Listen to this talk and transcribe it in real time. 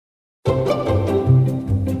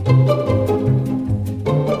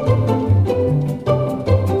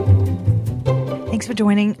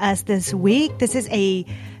joining us this week. This is a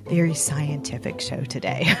very scientific show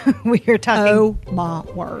today. We are talking... Oh, my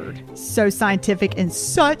word. So scientific and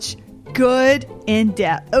such good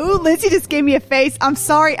in-depth. Oh, Lindsay just gave me a face. I'm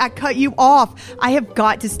sorry I cut you off. I have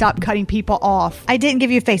got to stop cutting people off. I didn't give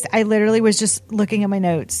you a face. I literally was just looking at my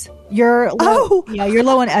notes. You're low, you're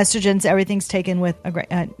low on estrogen, so everything's taken with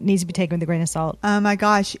needs to be taken with a grain of salt. Oh my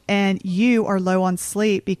gosh. And you are low on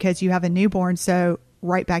sleep because you have a newborn, so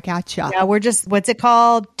right back at you. Yeah, we're just, what's it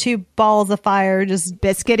called? Two balls of fire, just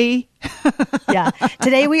biscuity. Yeah.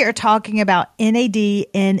 Today we are talking about NAD,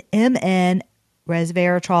 NMN,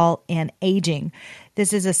 Resveratrol, and aging.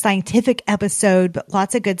 This is a scientific episode, but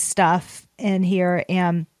lots of good stuff in here,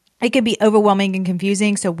 and it can be overwhelming and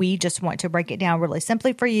confusing. So we just want to break it down really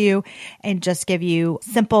simply for you and just give you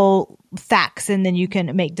simple facts, and then you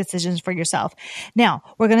can make decisions for yourself. Now,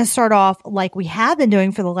 we're going to start off like we have been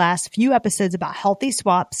doing for the last few episodes about healthy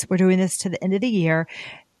swaps. We're doing this to the end of the year.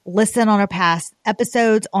 Listen on our past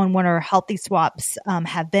episodes on what our healthy swaps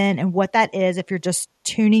have been and what that is. If you're just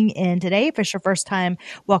tuning in today, if it's your first time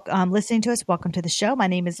listening to us, welcome to the show. My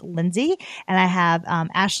name is Lindsay, and I have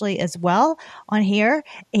Ashley as well on here.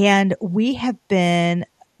 And we have been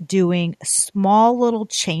doing small little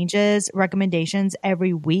changes, recommendations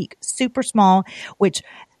every week, super small, which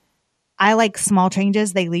I like small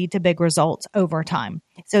changes. They lead to big results over time.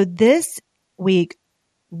 So this week,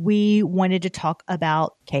 we wanted to talk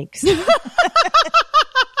about cakes and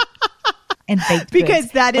baked because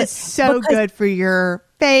goods. That is so good for your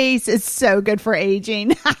face. It's so good for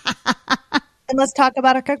aging. And let's talk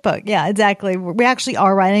about our cookbook. Yeah, exactly. We actually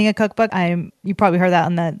are writing a cookbook. You probably heard that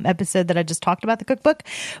on the episode that I just talked about the cookbook,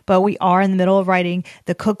 but we are in the middle of writing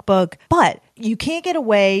the cookbook. But you can't get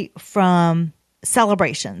away from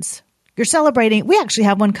celebrations. You're celebrating. We actually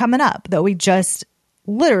have one coming up that we just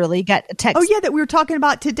literally got a text. Oh, yeah, that we were talking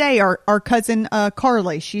about today. Our cousin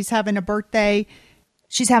Carly, she's having a birthday.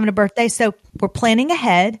 So we're planning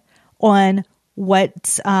ahead on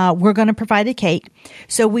what we're going to provide a cake.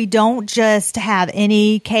 So we don't just have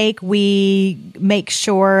any cake. We make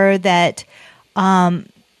sure that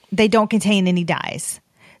they don't contain any dyes.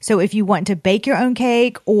 So if you want to bake your own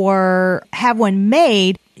cake or have one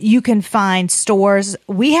made, you can find stores.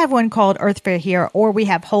 We have one called Earth Fare here, or we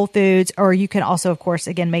have Whole Foods, or you can also, of course,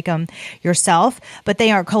 again, make them yourself, but they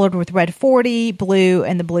aren't colored with red 40, blue,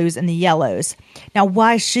 and the blues and the yellows. Now,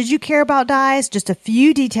 why should you care about dyes? Just a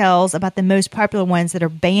few details about the most popular ones that are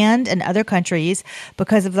banned in other countries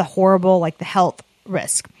because of the horrible, the health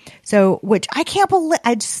risk. So, which I can't believe,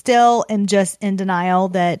 I still am just in denial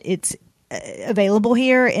that it's available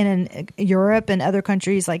here in Europe and other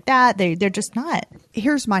countries like that. They're just not.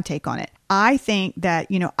 Here's my take on it. I think that,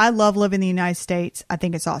 I love living in the United States. I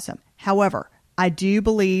think it's awesome. However, I do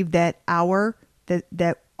believe that our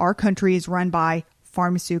country is run by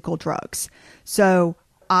pharmaceutical drugs. So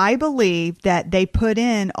I believe that they put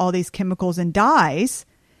in all these chemicals and dyes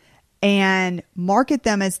and market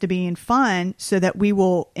them as to being fun so that we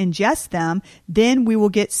will ingest them. Then we will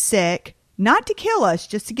get sick. Not to kill us,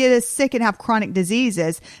 just to get us sick and have chronic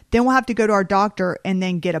diseases. Then we'll have to go to our doctor and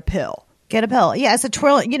then get a pill. Yeah, it's a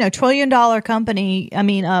 $1 trillion company.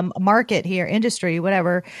 Market here, industry,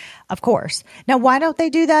 whatever. Of course. Now, why don't they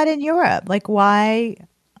do that in Europe? Why?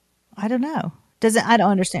 I don't know. I don't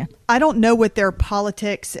understand. I don't know what their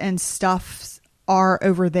politics and stuff are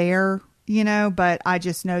over there, but I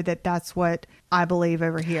just know that that's what I believe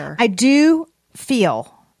over here. I do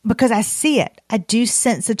feel, because I see it, I do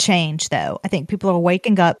sense a change, though. I think people are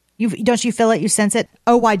waking up. Don't you feel it? You sense it?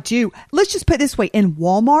 Oh, I do. Let's just put it this way. In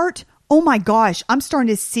Walmart, oh my gosh, I'm starting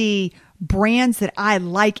to see brands that I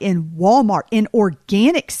like in Walmart in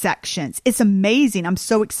organic sections. It's amazing. I'm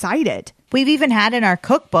so excited. We've even had in our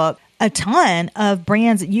cookbook a ton of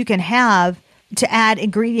brands that you can have to add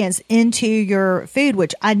ingredients into your food,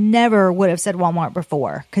 which I never would have said Walmart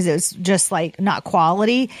before because it was just not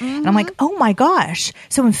quality. Mm-hmm. And I'm like, oh my gosh.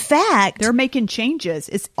 So in fact, they're making changes.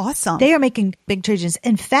 It's awesome. They are making big changes.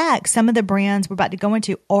 In fact, some of the brands we're about to go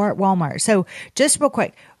into are at Walmart. So just real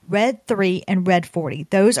quick, Red 3 and Red 40,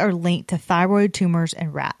 those are linked to thyroid tumors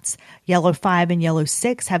in rats. Yellow 5 and Yellow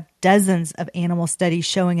 6 have dozens of animal studies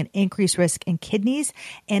showing an increased risk in kidneys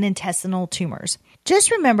and intestinal tumors.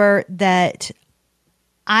 Just remember that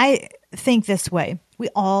I think this way. We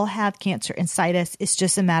all have cancer inside us. It's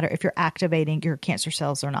just a matter if you're activating your cancer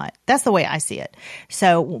cells or not. That's the way I see it.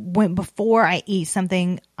 So before I eat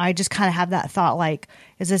something, I just kind of have that thought,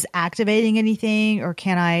 is this activating anything, or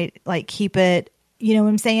can I keep it? You know what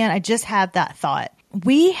I'm saying? I just have that thought.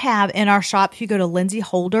 We have in our shop, if you go to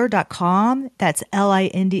lindsayholder.com, that's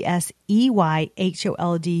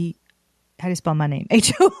LindseyHolder How do you spell my name?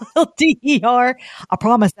 HOLDER. I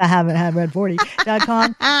promise I haven't had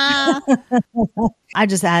red40.com. I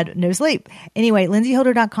just had no sleep. Anyway,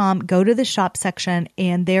 lindsayholder.com, go to the shop section,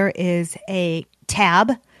 and there is a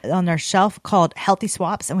tab on their shelf called Healthy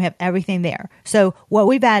Swaps, and we have everything there. So what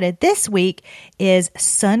we've added this week is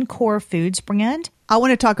Suncor Foods brand. I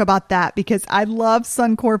want to talk about that because I love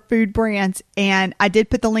Suncor food brands, and I did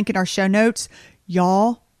put the link in our show notes.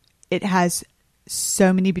 Y'all, it has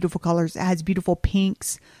so many beautiful colors. It has beautiful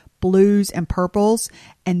pinks, blues, and purples.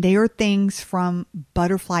 And they are things from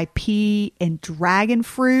butterfly pea and dragon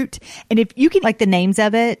fruit. And if you can... Like the names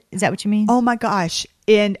of it? Is that what you mean? Oh my gosh.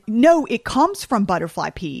 And no, it comes from butterfly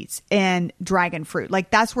peas and dragon fruit.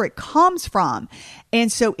 Like that's where it comes from.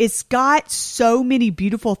 And so it's got so many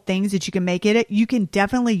beautiful things that you can make it. You can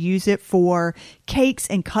definitely use it for cakes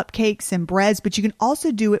and cupcakes and breads, but you can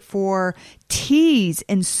also do it for teas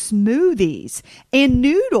and smoothies and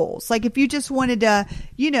noodles. Like if you just wanted to,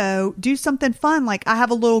 do something fun. Like I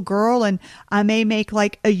have a little girl and I may make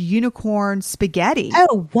like a unicorn spaghetti.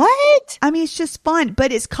 Oh, what? I mean, it's just fun,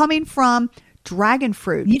 but it's coming from dragon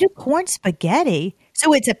fruit. Unicorn spaghetti?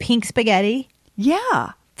 So it's a pink spaghetti?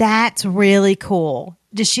 Yeah. That's really cool.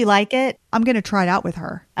 Does she like it? I'm going to try it out with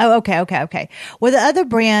her. Oh, okay. Well, the other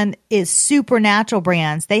brand is Supernatural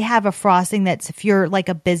Brands. They have a frosting that's, if you're like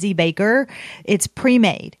a busy baker, it's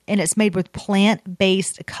pre-made and it's made with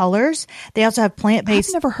plant-based colors. They also have plant-based...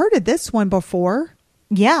 I've never heard of this one before.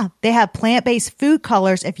 Yeah, they have plant-based food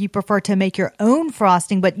colors if you prefer to make your own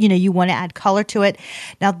frosting, but you want to add color to it.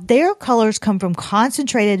 Now, their colors come from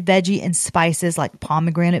concentrated veggie and spices like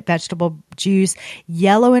pomegranate vegetable juice.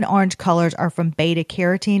 Yellow and orange colors are from beta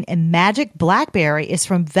carotene, and magic blackberry is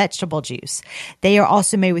from vegetable juice. They are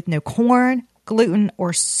also made with no corn, gluten,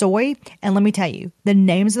 or soy. And let me tell you, the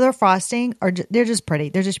names of their frosting they're just pretty.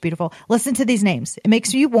 They're just beautiful. Listen to these names. It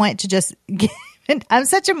makes you want to just I'm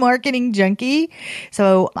such a marketing junkie,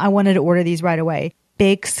 so I wanted to order these right away.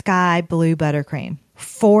 Big Sky Blue Buttercream,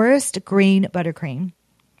 Forest Green Buttercream,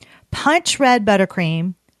 Punch Red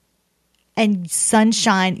Buttercream, and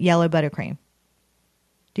Sunshine Yellow Buttercream.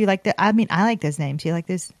 Do you like that? I mean, I like those names. Do you like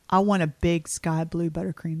this? I want a Big Sky Blue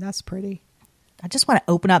Buttercream. That's pretty. I just want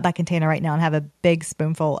to open up that container right now and have a big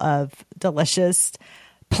spoonful of delicious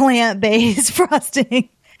plant-based frosting.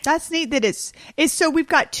 That's neat that it's so we've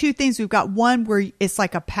got two things. We've got one where it's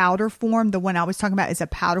like a powder form. The one I was talking about is a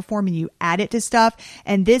powder form and you add it to stuff.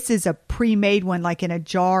 And this is a pre-made one, like in a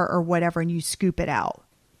jar or whatever, and you scoop it out.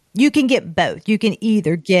 You can get both. You can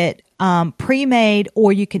either get pre-made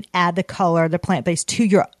or you can add the color, the plant-based, to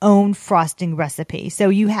your own frosting recipe. So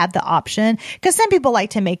you have the option, because some people like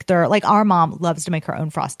to make like our mom loves to make her own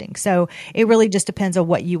frosting. So it really just depends on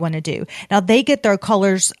what you want to do. Now they get their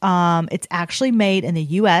colors. It's actually made in the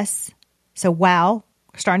US. So wow,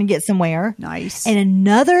 starting to get somewhere. Nice. And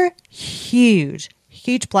another huge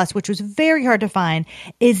plus, which was very hard to find,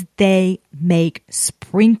 is they make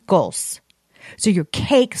sprinkles. So your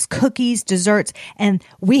cakes, cookies, desserts, and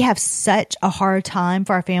we have such a hard time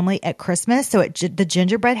for our family at Christmas. So the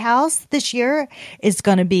gingerbread house this year is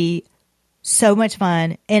going to be so much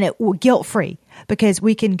fun, and it guilt-free because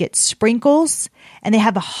we can get sprinkles, and they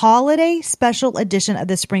have a holiday special edition of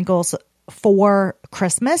the sprinkles for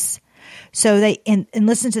Christmas. So and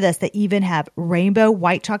listen to this, they even have rainbow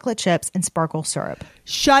white chocolate chips and sparkle syrup.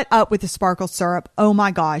 Shut up with the sparkle syrup. Oh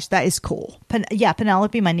my gosh, that is cool.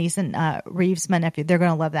 Penelope, my niece, and Reeves, my nephew, they're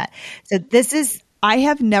going to love that. So this is... I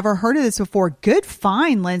have never heard of this before. Good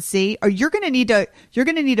find, Lindsay. Or you're going to need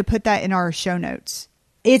to put that in our show notes.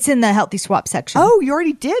 It's in the Healthy Swap section. Oh, you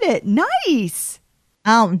already did it. Nice.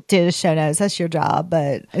 I don't do the show notes. That's your job,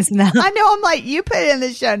 but it's not. I know. I'm like, you put it in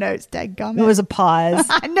the show notes. Dadgummit. It was a pause.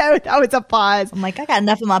 I know. That was a pause. I'm like, I got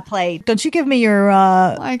enough on my plate. Don't you give me your...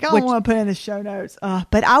 I don't want to put it in the show notes.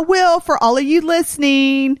 But I will for all of you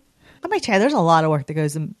listening. Let me tell you, there's a lot of work that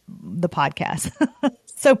goes in the podcast.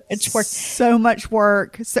 So much work. So much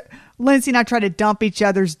work. So, Lindsay and I try to dump each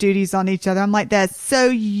other's duties on each other. I'm like, that's so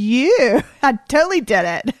you. I totally did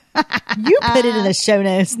it. You put it in the show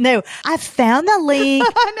notes. No, I found the link.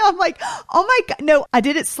 I know. I'm like, oh my God. No, I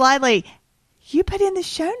did it slyly. You put it in the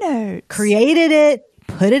show notes. Created it.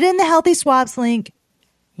 Put it in the Healthy Swaps link.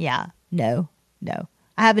 Yeah. No. I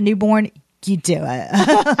have a newborn. You do it.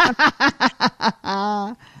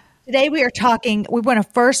 Today we want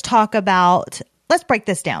to first talk about, let's break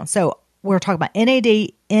this down. So we're talking about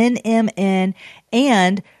NAD, NMN,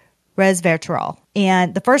 and Resveratrol.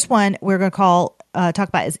 And the first one we're going to call talk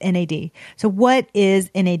about is NAD. So what is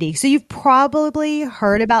NAD? So you've probably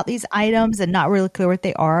heard about these items and not really clear what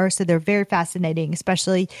they are. So they're very fascinating,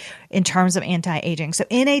 especially in terms of anti-aging. So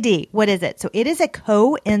NAD, what is it? So it is a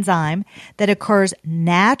coenzyme that occurs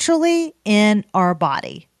naturally in our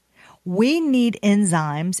body. We need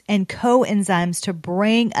enzymes and coenzymes to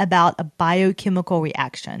bring about a biochemical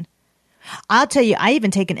reaction. I'll tell you, I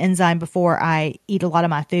even take an enzyme before I eat a lot of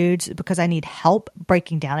my foods because I need help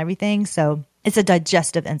breaking down everything. So it's a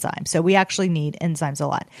digestive enzyme. So we actually need enzymes a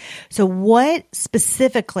lot. So what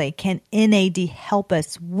specifically can NAD help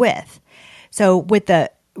us with? So with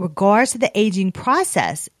the regards to the aging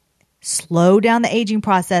process, slow down the aging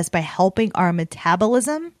process by helping our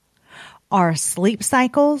metabolism, our sleep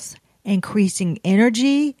cycles, increasing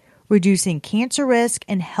energy, reducing cancer risk,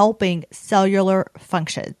 and helping cellular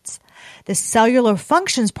functions. The cellular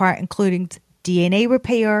functions part including DNA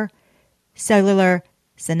repair, cellular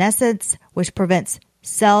senescence, which prevents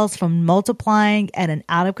cells from multiplying at an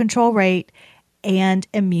out of control rate, and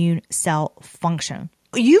immune cell function.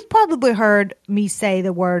 You've probably heard me say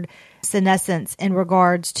the word senescence in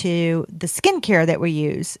regards to the skincare that we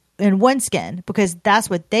use in OneSkin, because that's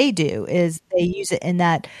what they do is they use it in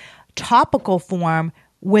that topical form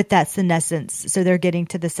with that senescence. So they're getting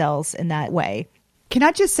to the cells in that way. Can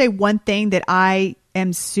I just say one thing that I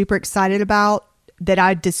am super excited about that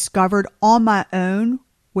I discovered on my own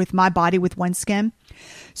with my body with OneSkin?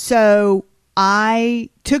 So I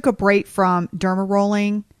took a break from derma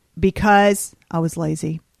rolling because I was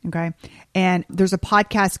lazy. Okay. And there's a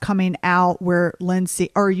podcast coming out where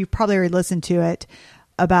Lindsay, or you probably already listened to it,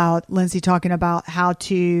 about Lindsay talking about how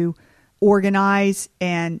to organize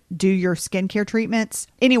and do your skincare treatments.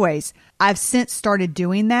 Anyways, I've since started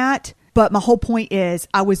doing that. But my whole point is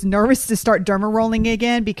I was nervous to start derma rolling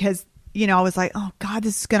again because, I was like, oh God,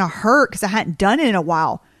 this is going to hurt because I hadn't done it in a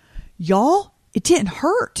while. Y'all, it didn't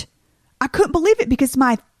hurt. I couldn't believe it because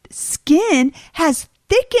my skin has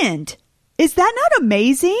thickened. Is that not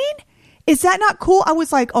amazing? Is that not cool? I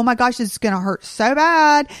was like, oh my gosh, this is going to hurt so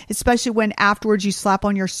bad, especially when afterwards you slap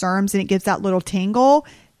on your serums and it gives that little tingle.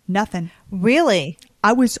 Nothing. Really?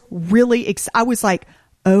 I was really I was like,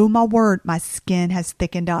 oh my word, my skin has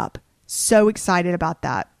thickened up. So excited about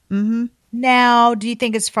that. Mm-hmm. Now, do you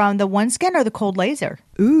think it's from the OneSkin or the cold laser?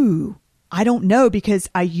 Ooh, I don't know because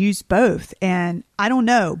I use both and I don't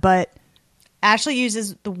know, but Ashley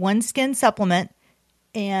uses the OneSkin supplement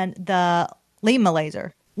and the Lima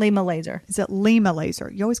laser. Lima laser. Is it Lima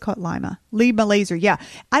laser? You always call it Lima. Lima laser. Yeah.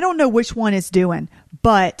 I don't know which one it's doing,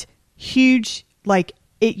 but huge, like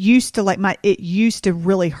it used to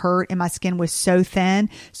really hurt and my skin was so thin.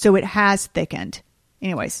 So it has thickened.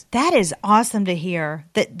 Anyways. That is awesome to hear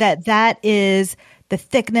that is the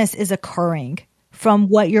thickness is occurring from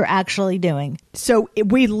what you're actually doing. So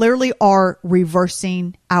we literally are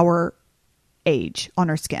reversing our age on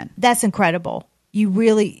our skin. That's incredible. You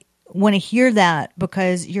really want to hear that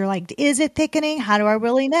because you're like, is it thickening? How do I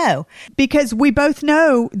really know? Because we both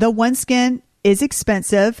know the OneSkin is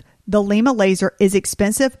expensive. The Lima laser is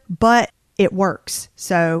expensive, but it works.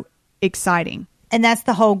 So exciting. And that's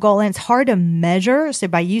the whole goal. And it's hard to measure. So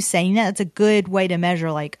by you saying that, it's a good way to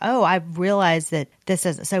measure like, oh, I've realized that this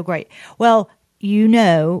isn't so great. Well, you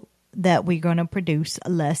know that we're going to produce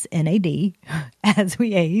less NAD as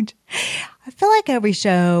we age. I feel like every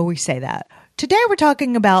show we say that. Today we're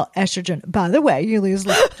talking about estrogen. By the way, you lose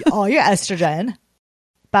all your estrogen.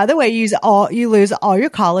 By the way, you lose all your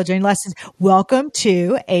collagen. Lessons. Welcome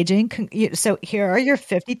to aging. So here are your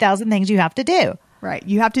 50,000 things you have to do. Right.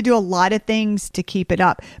 You have to do a lot of things to keep it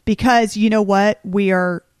up because you know what? We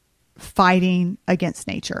are fighting against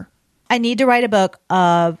nature. I need to write a book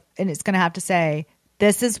and it's going to have to say,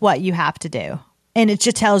 this is what you have to do. And it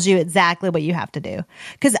just tells you exactly what you have to do.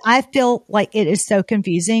 Because I feel like it is so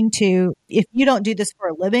confusing if you don't do this for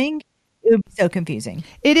a living, it would be so confusing.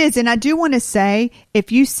 It is. And I do want to say,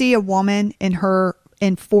 if you see a woman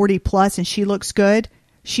in 40 plus and she looks good,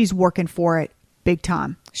 she's working for it big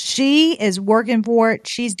time. She is working for it.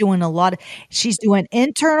 She's doing she's doing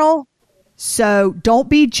internal. So don't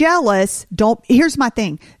be jealous. Here's my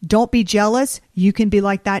thing. Don't be jealous. You can be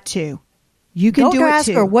like that too. You can do it ask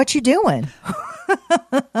too. her, what you doing?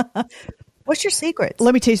 What's your secrets?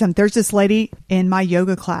 Let me tell you something. There's this lady in my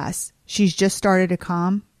yoga class. She's just started to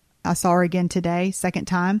come. I saw her again today, second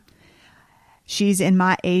time. She's in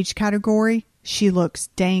my age category. She looks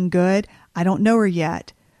dang good. I don't know her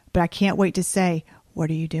yet, but I can't wait to say, what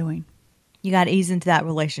are you doing? You got to ease into that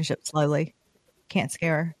relationship slowly. Can't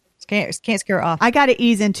scare her. Can't scare her off. I got to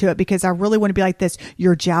ease into it because I really want to be like this.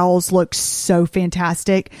 Your jowls look so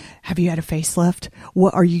fantastic. Have you had a facelift?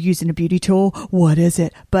 What are you using a beauty tool? What is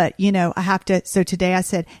it? But I have to. So today I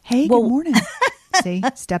said, hey, good morning. See,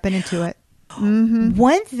 stepping into it. Mm-hmm.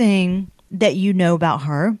 One thing that you know about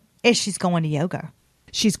her is she's going to yoga.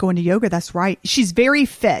 She's going to yoga. That's right. She's very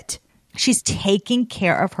fit. She's taking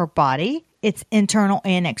care of her body. It's internal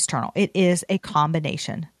and external. It is a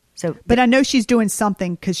combination. So, but I know she's doing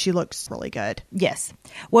something because she looks really good. Yes.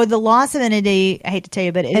 Well, the loss of NAD, I hate to tell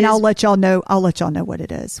you, but I'll let y'all know. I'll let y'all know what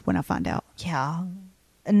it is when I find out. Yeah.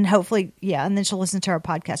 And hopefully, and then she'll listen to our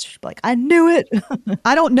podcast. She'll be like, I knew it.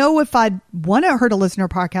 I don't know if I'd want her to listen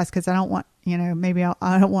to our podcast because I don't want, maybe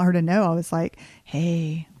I don't want her to know. I was like,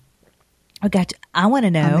 hey. I want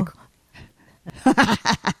to know. Okay.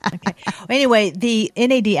 Well, anyway, the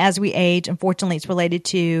NAD as we age, unfortunately, it's related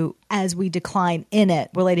to, as we decline in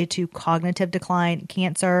it, related to cognitive decline,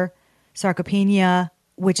 cancer, sarcopenia,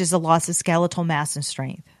 which is a loss of skeletal mass and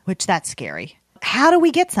strength, which that's scary. How do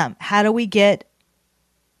we get some? How do we get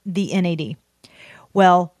the NAD?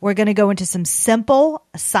 Well, we're going to go into some simple,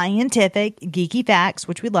 scientific, geeky facts,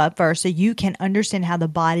 which we love first, so you can understand how the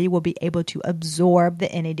body will be able to absorb the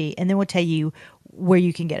NAD, and then we'll tell you where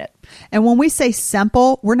you can get it. And when we say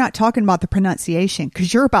simple, we're not talking about the pronunciation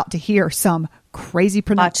because you're about to hear some crazy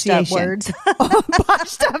pronunciation. Botched up words.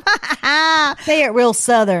 Botched up. Say it real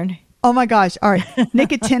Southern. Oh my gosh. All right.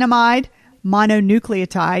 Nicotinamide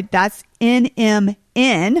mononucleotide. That's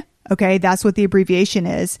NMN. Okay. That's what the abbreviation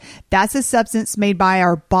is. That's a substance made by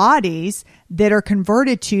our bodies that are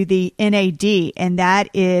converted to the NAD, and that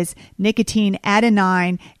is nicotine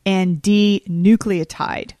adenine and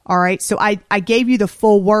D-nucleotide. All right. So I gave you the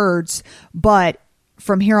full words, but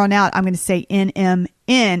from here on out, I'm going to say NMN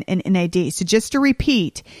and NAD. So just to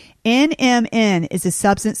repeat, NMN is a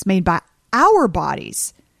substance made by our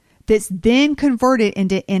bodies that's then converted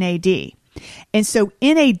into NAD. And so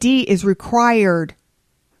NAD is required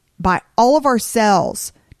by all of our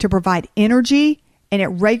cells to provide energy, and it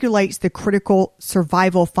regulates the critical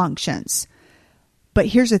survival functions. But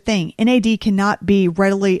here's the thing, NAD cannot be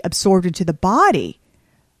readily absorbed into the body,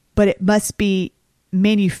 but it must be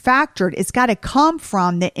manufactured. It's got to come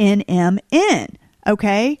from the NMN,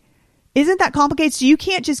 okay? Isn't that complicated? So you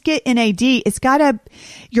can't just get NAD.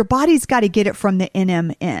 Your body's got to get it from the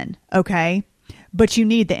NMN, okay? But you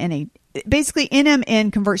need the NAD. Basically,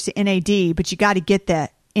 NMN converts to NAD, but you got to get the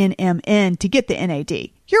NMN to get the NAD.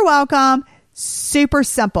 You're welcome. Super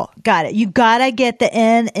simple. Got it. You got to get the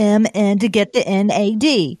NMN to get the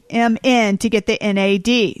NAD. MN to get the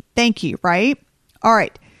NAD. Thank you, right? All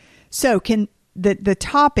right. So the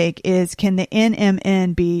topic is, can the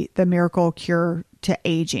NMN be the miracle cure to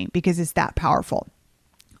aging? Because it's that powerful.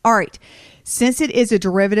 All right. Since it is a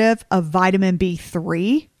derivative of vitamin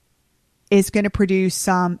B3, it's going to produce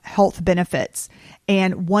some health benefits.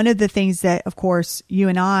 And one of the things that, of course, you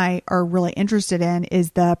and I are really interested in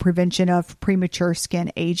is the prevention of premature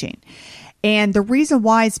skin aging. And the reason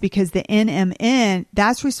why is because the NMN,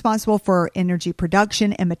 that's responsible for energy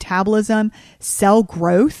production and metabolism, cell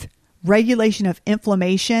growth, regulation of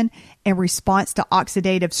inflammation, and response to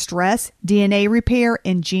oxidative stress, DNA repair,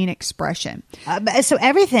 and gene expression. So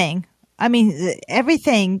everything,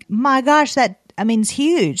 my gosh, it's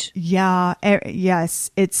huge. Yeah. Yes.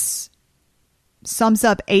 It's sums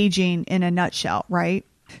up aging in a nutshell, right?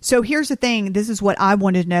 So here's the thing. This is what I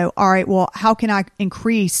wanted to know. All right. Well, how can I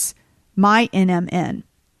increase my NMN?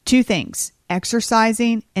 Two things,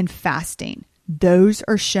 exercising and fasting. Those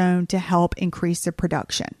are shown to help increase the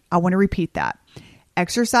production. I want to repeat that.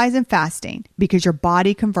 Exercise and fasting, because your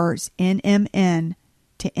body converts NMN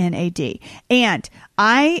to NAD. And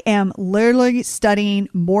I am literally studying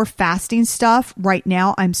more fasting stuff right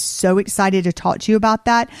now. I'm so excited to talk to you about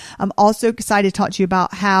that. I'm also excited to talk to you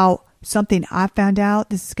about how something I found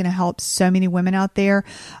out, this is going to help so many women out there.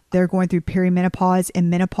 They're going through perimenopause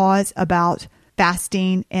and menopause, about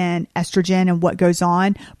fasting and estrogen and what goes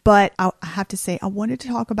on. But I have to say, I wanted to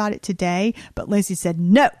talk about it today, but Lindsay said,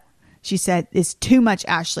 no. She said, it's too much,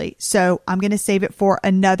 Ashley. So I'm going to save it for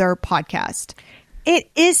another podcast.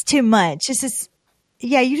 It is too much. It's just,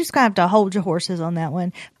 you just gonna have to hold your horses on that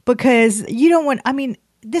one, because you don't want,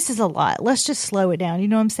 this is a lot. Let's just slow it down. You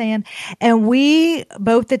know what I'm saying? And we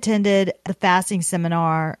both attended the fasting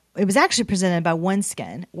seminar. It was actually presented by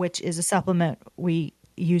OneSkin, which is a supplement we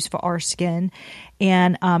use for our skin.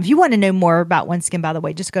 And if you want to know more about OneSkin, by the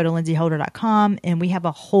way, just go to lindsayholder.com, and we have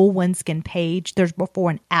a whole OneSkin page. There's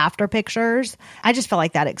before and after pictures. I just feel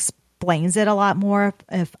like that explains it a lot more.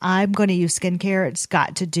 If I'm going to use skincare, it's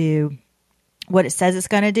got to do what it says it's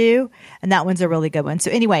going to do. And that one's a really good one. So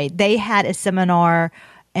anyway, they had a seminar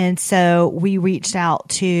And so we reached out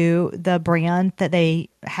to the brand that they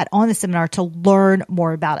had on the seminar to learn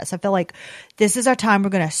more about it. So I feel like this is our time.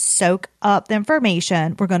 We're going to soak up the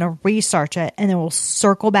information. We're going to research it, and then we'll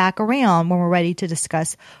circle back around when we're ready to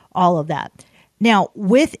discuss all of that. Now,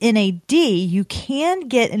 with NAD, you can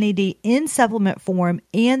get NAD in supplement form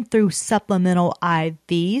and through supplemental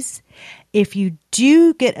IVs. If you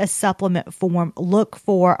do get a supplement form, look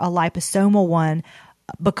for a liposomal one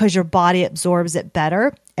because your body absorbs it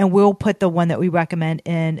better. And we'll put the one that we recommend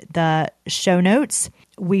in the show notes.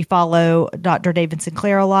 We follow Dr. David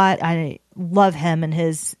Sinclair a lot. I love him and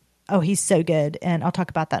he's so good. And I'll talk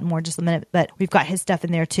about that in more in just a minute, but we've got his stuff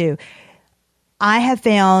in there too. I have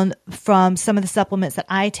found from some of the supplements that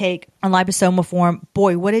I take on liposomal form,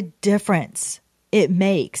 boy, what a difference it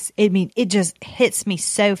makes. I mean, it just hits me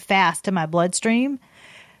so fast to my bloodstream.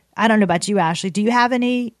 I don't know about you, Ashley. Do you have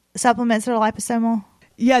any supplements that are liposomal?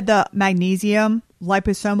 Yeah, the magnesium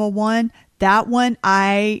liposomal one. That one,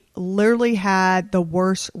 I literally had the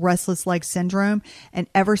worst restless leg syndrome. And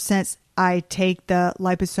ever since I take the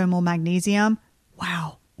liposomal magnesium,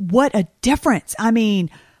 wow, what a difference. I mean,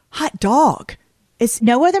 hot dog. It's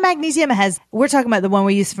no other magnesium we're talking about the one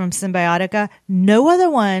we use from Symbiotica. No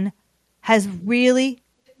other one has really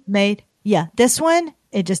made, this one,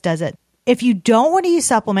 it just does it. If you don't want to use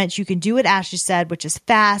supplements, you can do what Ashley said, which is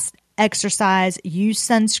fast, exercise, use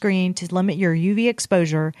sunscreen to limit your UV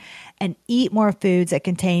exposure, and eat more foods that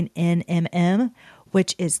contain NMN,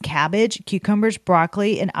 which is cabbage, cucumbers,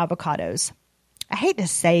 broccoli, and avocados. I hate to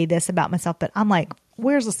say this about myself, but I'm like,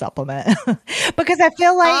 where's the supplement? Because I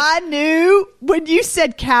feel like I knew when you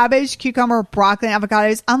said cabbage, cucumber, broccoli, and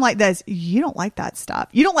avocados, I'm like this. You don't like that stuff.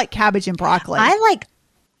 You don't like cabbage and broccoli. I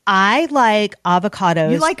like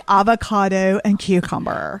avocados. You like avocado and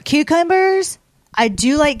cucumber. Cucumbers. I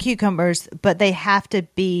do like cucumbers, but they have to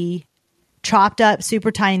be chopped up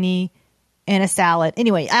super tiny in a salad.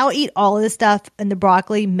 Anyway, I'll eat all of this stuff, and the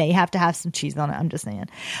broccoli may have to have some cheese on it. I'm just saying,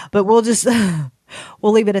 but we'll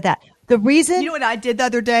leave it at that. The reason, you know what I did the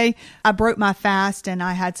other day? I broke my fast and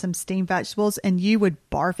I had some steamed vegetables, and you would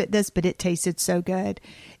barf at this, but it tasted so good.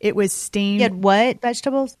 It was steamed. You had what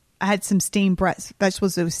vegetables? I had some steamed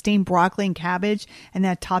vegetables. It was steamed broccoli and cabbage, and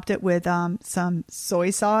then I topped it with some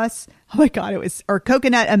soy sauce. Oh my God, or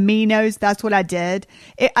coconut aminos. That's what I did.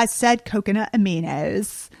 I said coconut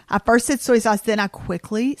aminos. I first said soy sauce, then I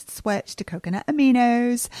quickly switched to coconut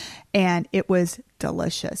aminos, and it was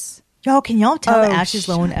delicious. Y'all, can y'all tell that Ashley's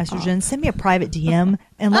low in estrogen? Send me a private DM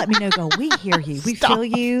and let me know. Go, we hear you. We feel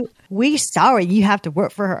you. We sorry you have to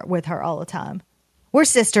work with her all the time. We're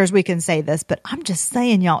sisters. We can say this, but I'm just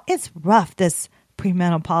saying, y'all, it's rough, this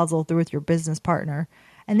premenopausal through with your business partner.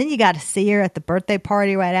 And then you got to see her at the birthday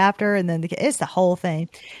party right after. And then it's the whole thing.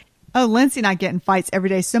 Oh, Lindsay and I get in fights every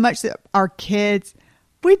day. So much that our kids,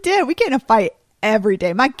 we get in a fight every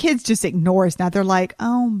day. My kids just ignore us now. They're like,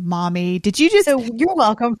 oh, mommy, did you just... So you're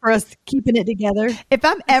welcome for us keeping it together. If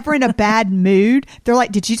I'm ever in a bad mood, they're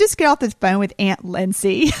like, did you just get off the phone with Aunt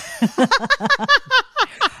Lindsay?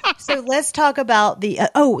 So let's talk about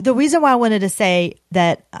the reason why I wanted to say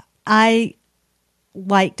that I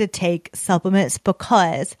like to take supplements,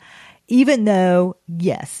 because even though,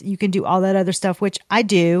 yes, you can do all that other stuff, which I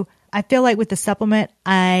do, I feel like with the supplement,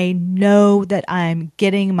 I know that I'm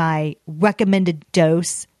getting my recommended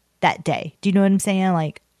dose that day. Do you know what I'm saying?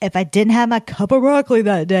 Like, if I didn't have my cup of broccoli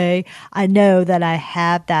that day, I know that I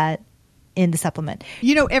have that in the supplement.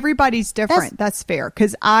 You know, everybody's different. That's fair.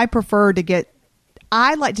 Because I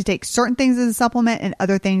like to take certain things as a supplement, and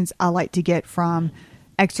other things I like to get from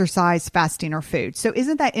exercise, fasting, or food. So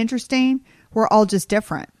isn't that interesting? We're all just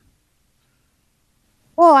different.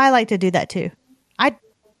 Well, I like to do that too.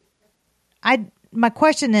 My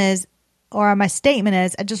question is, or my statement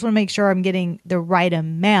is, I just want to make sure I'm getting the right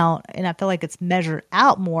amount, and I feel like it's measured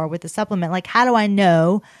out more with the supplement. Like, how do I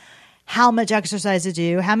know how much exercise to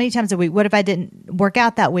do? How many times a week? What if I didn't work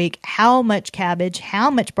out that week? How much cabbage? How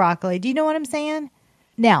much broccoli? Do you know what I'm saying?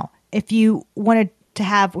 Now, if you wanted to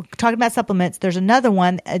have, we're talking about supplements, there's another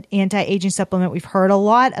one, an anti-aging supplement. We've heard a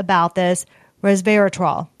lot about this,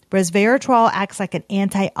 Resveratrol. Resveratrol acts like an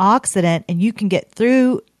antioxidant, and you can get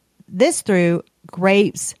through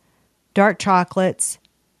grapes, dark chocolates,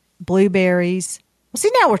 blueberries. Well,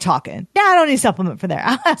 see, now we're talking. Now I don't need a supplement for there.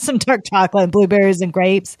 I'll have some dark chocolate and blueberries and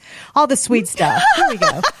grapes, all the sweet stuff. Here we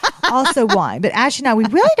go. Also wine. But Ashley and I, we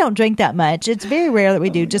really don't drink that much. It's very rare that we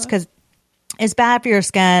do, just because It's bad for your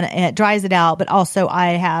skin and it dries it out, but also I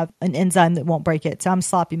have an enzyme that won't break it. So I'm a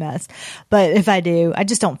sloppy mess. But if I do, I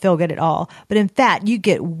just don't feel good at all. But in fact, you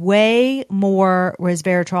get way more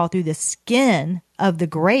resveratrol through the skin of the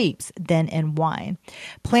grapes than in wine.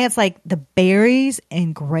 Plants like the berries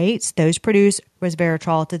and grapes, those produce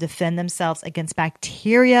resveratrol to defend themselves against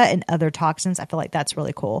bacteria and other toxins. I feel like that's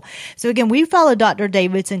really cool. So again, we follow Dr.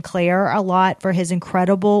 David Sinclair a lot for his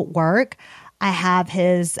incredible work. I have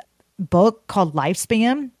his book called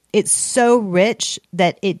Lifespan. It's so rich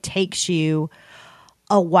that it takes you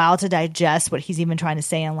a while to digest what he's even trying to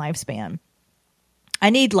say in Lifespan. I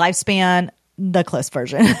need Lifespan, the Cliff's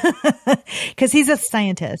version, because he's a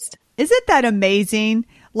scientist. Isn't that amazing?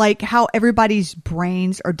 Like how everybody's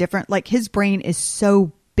brains are different. Like his brain is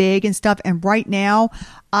so big and stuff. And right now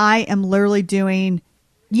I am literally doing.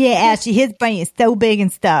 Yeah, Ashley, his brain is so big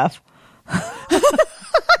and stuff.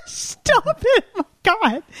 Stop it. Oh,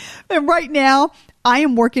 God. And right now I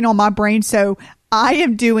am working on my brain. So I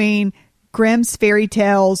am doing Grimm's fairy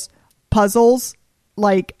tales puzzles.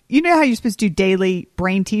 Like, you know how you're supposed to do daily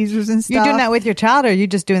brain teasers and stuff? You're doing that with your child, or are you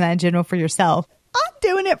just doing that in general for yourself? I'm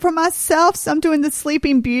doing it for myself. So I'm doing the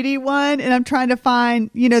Sleeping Beauty one, and I'm trying to find,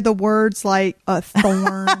 you know, the words like a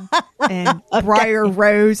thorn and briar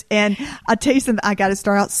rose. And I'll tell you something, I got to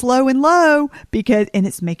start out slow and low and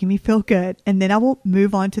it's making me feel good. And then I will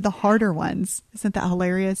move on to the harder ones. Isn't that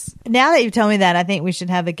hilarious? Now that you've told me that, I think we should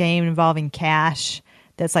have a game involving cash.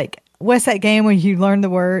 That's like, what's that game where you learn the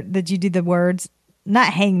word, that you do the words?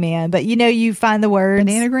 Not hangman, but you know, you find the words.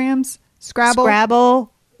 Bananagrams? Scrabble?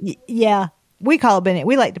 Scrabble. Yeah. We call it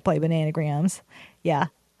we like to play bananagrams. Yeah.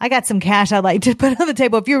 I got some cash I'd like to put on the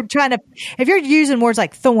table. If you're using words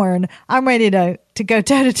like thorn, I'm ready to go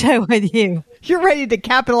toe to toe with you. You're ready to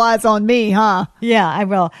capitalize on me, huh? Yeah, I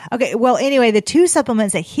will. Okay. Well, anyway, the two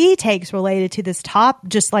supplements that he takes related to this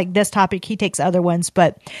just like this topic, he takes other ones,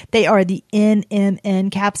 but they are the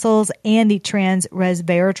NMN capsules and the trans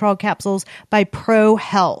resveratrol capsules by Pro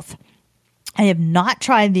Health. I have not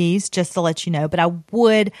tried these, just to let you know, but I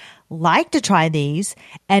would like to try these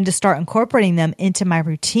and to start incorporating them into my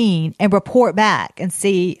routine and report back and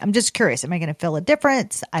see. I'm just curious. Am I going to feel a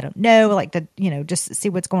difference? I don't know. I like to, just see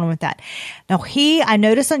what's going on with that. Now, I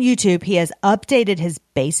noticed on YouTube, he has updated his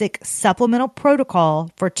basic supplemental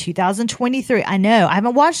protocol for 2023. I know I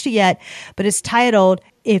haven't watched it yet, but it's titled,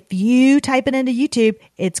 if you type it into YouTube,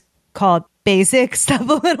 it's called Basic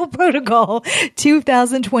Supplemental Protocol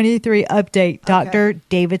 2023 Update, Dr.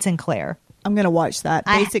 David Sinclair. I'm going to watch that.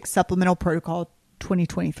 Basic Supplemental Protocol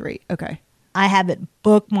 2023. Okay. I have it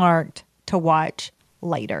bookmarked to watch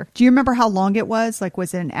later. Do you remember how long it was? Like,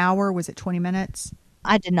 was it an hour? Was it 20 minutes?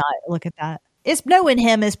 I did not look at that. It's knowing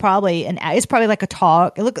him is probably it's probably like a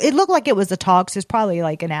talk. It looked like it was a talk, so it's probably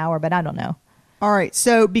like an hour, but I don't know. All right.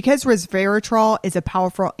 So because resveratrol is a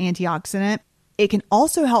powerful antioxidant, it can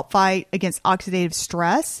also help fight against oxidative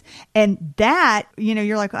stress. And that,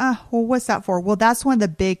 you're like, well, what's that for? Well, that's one of the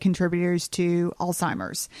big contributors to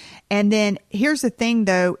Alzheimer's. And then here's the thing,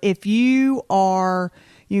 though. If you are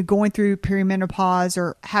going through perimenopause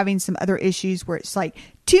or having some other issues where it's like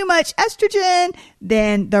too much estrogen,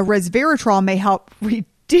 then the resveratrol may help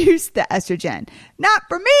reduce the estrogen. Not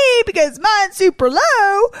for me, because mine's super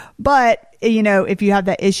low. But, if you have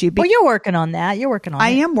that issue. Well, you're working on that. I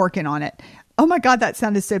am working on it. Oh my God, that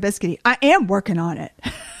sounded so biscuity. I am working on it.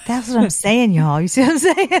 That's what I'm saying, y'all. You see what I'm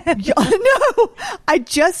saying? No, I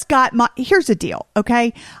just got here's the deal.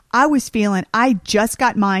 Okay. I just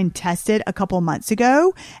got mine tested a couple of months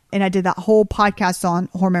ago, and I did that whole podcast on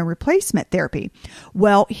hormone replacement therapy.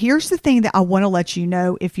 Well, here's the thing that I want to let you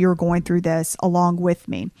know, if you're going through this along with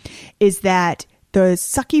me, is that the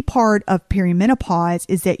sucky part of perimenopause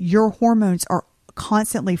is that your hormones are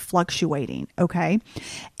constantly fluctuating. Okay.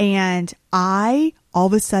 And all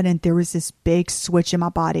of a sudden, there was this big switch in my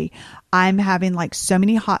body. I'm having like so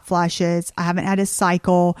many hot flashes. I haven't had a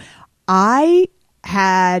cycle. I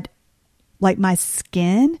had like my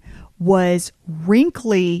skin was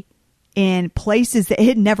wrinkly in places that it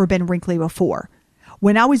had never been wrinkly before.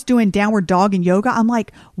 When I was doing downward dog and yoga, I'm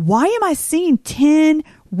like, why am I seeing 10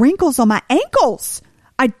 wrinkles on my ankles?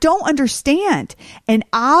 I don't understand. And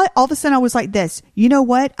all of a sudden I was like this, you know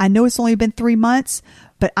what? I know it's only been 3 months,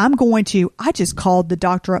 but I just called the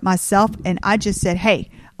doctor up myself and I just said,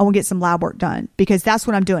 hey, I want to get some lab work done, because that's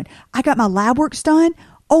what I'm doing. I got my lab works done.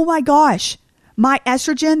 Oh my gosh. My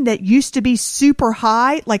estrogen that used to be super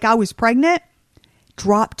high, like I was pregnant,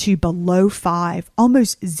 dropped to below 5,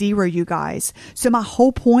 almost 0, you guys. So my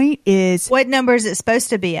whole point is, what number is it supposed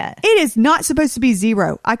to be at? it is not supposed to be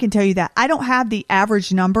 0. I can tell you that. I don't have the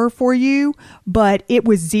average number for you, but it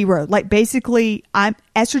was 0. Like basically,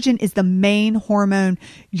 estrogen is the main hormone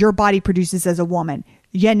your body produces as a woman.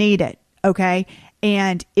 You need it. Okay.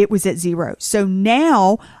 And it was at 0. So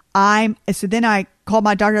now so then I called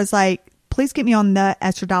my doctor. I was like, please get me on the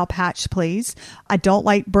estradiol patch, please. I don't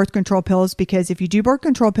like birth control pills because if you do birth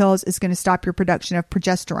control pills, it's going to stop your production of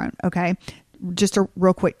progesterone. Okay. Just a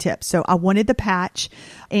real quick tip. So I wanted the patch,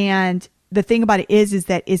 and the thing about it is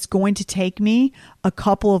that it's going to take me a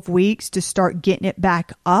couple of weeks to start getting it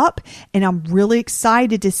back up. And I'm really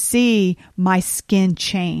excited to see my skin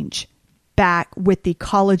change back with the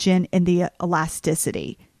collagen and the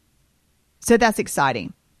elasticity. So that's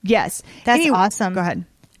exciting. Yes. That's awesome. Go ahead.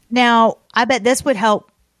 Now, I bet this would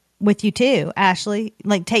help with you too, Ashley.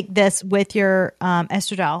 Like take this with your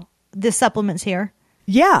estradiol, the supplements here.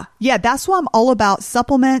 Yeah. Yeah. That's why I'm all about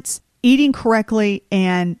supplements, eating correctly,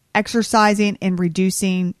 and exercising and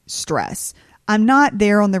reducing stress. I'm not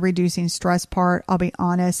there on the reducing stress part. I'll be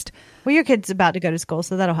honest. Well, your kid's about to go to school,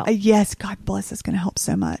 so that'll help. Yes. God bless. That's going to help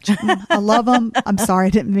so much. I love them. I'm sorry. I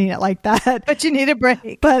didn't mean it like that. But you need a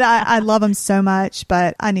break. But I love them so much,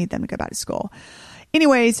 but I need them to go back to school.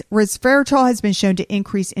 Anyways, resveratrol has been shown to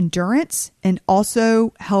increase endurance and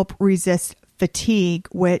also help resist fatigue,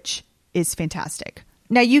 which is fantastic.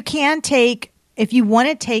 Now you can take, if you want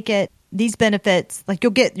to take it, these benefits, like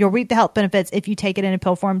you'll reap the health benefits if you take it in a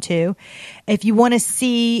pill form too. If you want to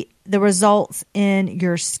see the results in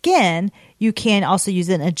your skin, you can also use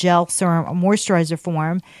it in a gel, serum, or moisturizer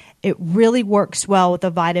form. It really works well with a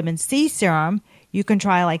vitamin C serum. You can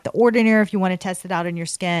try like the Ordinary if you want to test it out on your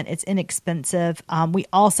skin. It's inexpensive. We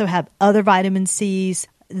also have other vitamin C's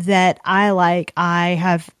that I like.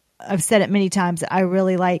 I've said it many times that I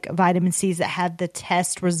really like vitamin C's that have the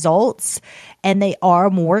test results, and they are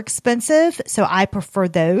more expensive. So I prefer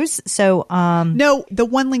those. So, no, the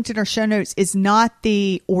one linked in our show notes is not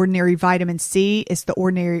the Ordinary vitamin C. It's the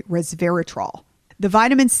Ordinary resveratrol. The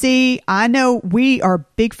vitamin C, I know we are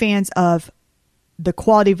big fans of the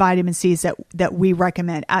quality vitamin C's that we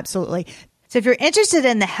recommend. Absolutely. So if you're interested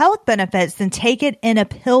in the health benefits, then take it in a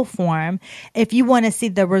pill form. If you want to see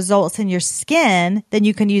the results in your skin, then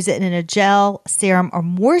you can use it in a gel, serum, or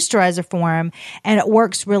moisturizer form. And it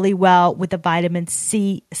works really well with the vitamin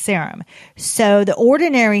C serum. So the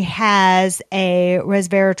Ordinary has a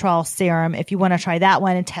resveratrol serum if you want to try that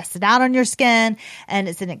one and test it out on your skin. And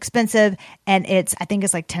it's inexpensive. And I think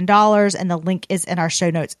it's like $10. And the link is in our show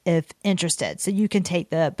notes if interested. So you can take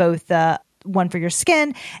both the one for your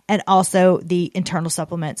skin and also the internal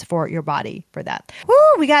supplements for your body for that. Woo,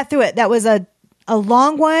 we got through it. That was a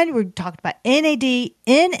long one. We talked about NAD,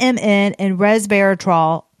 NMN, and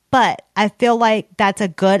resveratrol, but I feel like that's a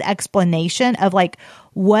good explanation of like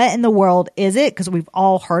what in the world is it? Because we've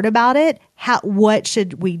all heard about it. What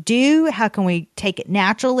should we do? How can we take it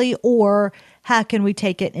naturally, or how can we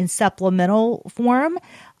take it in supplemental form?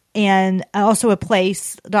 And also a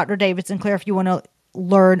place, Dr. David Sinclair, if you want to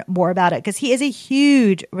learn more about it, because he is a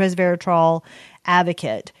huge resveratrol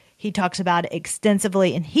advocate. He talks about it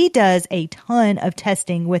extensively, and he does a ton of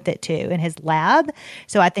testing with it too in his lab.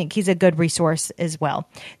 So I think he's a good resource as well.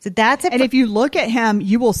 So that's it. And if you look at him,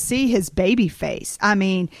 you will see his baby face. I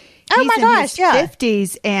mean, oh my gosh, yeah,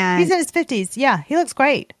 50s, and he's in his 50s. Yeah, he looks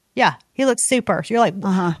great. Yeah, he looks super. So you're like,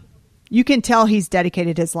 you can tell he's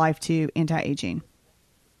dedicated his life to anti-aging.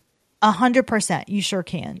 100%. You sure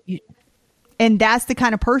can. And that's the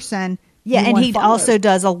kind of person. Yeah. And he also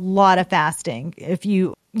does a lot of fasting.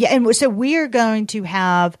 And so we are going to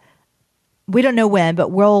have, we don't know when, but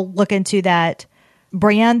we'll look into that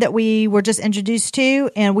brand that we were just introduced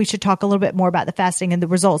to. And we should talk a little bit more about the fasting and the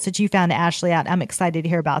results that you found, Ashley, out. I'm excited to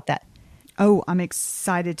hear about that. Oh, I'm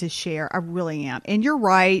excited to share. I really am. And you're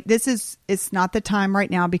right. It's not the time right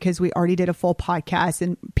now because we already did a full podcast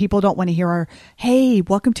and people don't want to hear hey,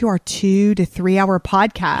 welcome to our 2 to 3 hour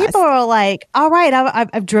podcast. People are like, all right,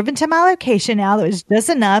 I've driven to my location now. That was just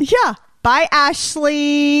enough. Yeah. Bye,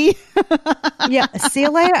 Ashley. Yeah. See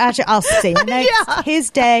you later, Ashley. I'll see you next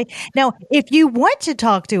Tuesday. Now, if you want to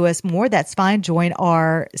talk to us more, that's fine. Join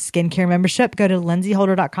our skincare membership. Go to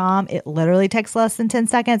lindsayholder.com. It literally takes less than 10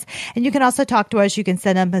 seconds. And you can also talk to us. You can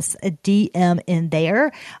send us a DM in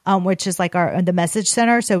there, which is like the message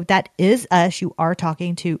center. So that is us. You are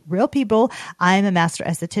talking to real people. I'm a master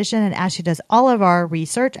esthetician, and Ashley does all of our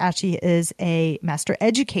research. Ashley is a master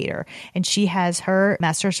educator, and she has her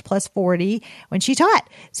master's plus 4 authority when she taught.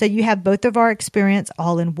 So you have both of our experience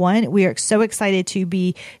all in one. We are so excited to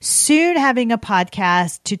be soon having a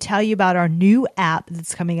podcast to tell you about our new app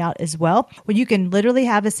that's coming out as well, where you can literally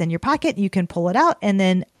have us in your pocket. You can pull it out and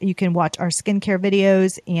then you can watch our skincare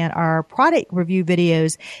videos and our product review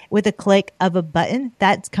videos with a click of a button.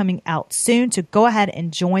 That's coming out soon. So go ahead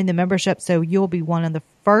and join the membership so you'll be one of the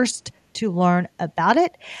first to learn about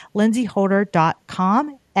it.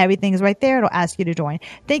 LindsayHolder.com. Everything is right there. It'll ask you to join.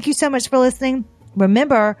 Thank you so much for listening.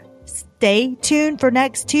 Remember, stay tuned for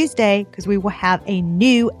next Tuesday because we will have a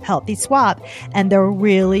new healthy swap and they're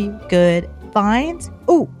really good finds.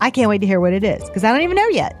 Oh, I can't wait to hear what it is because I don't even know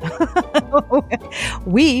yet.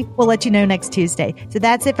 We will let you know next Tuesday. So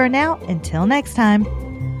that's it for now. Until next time.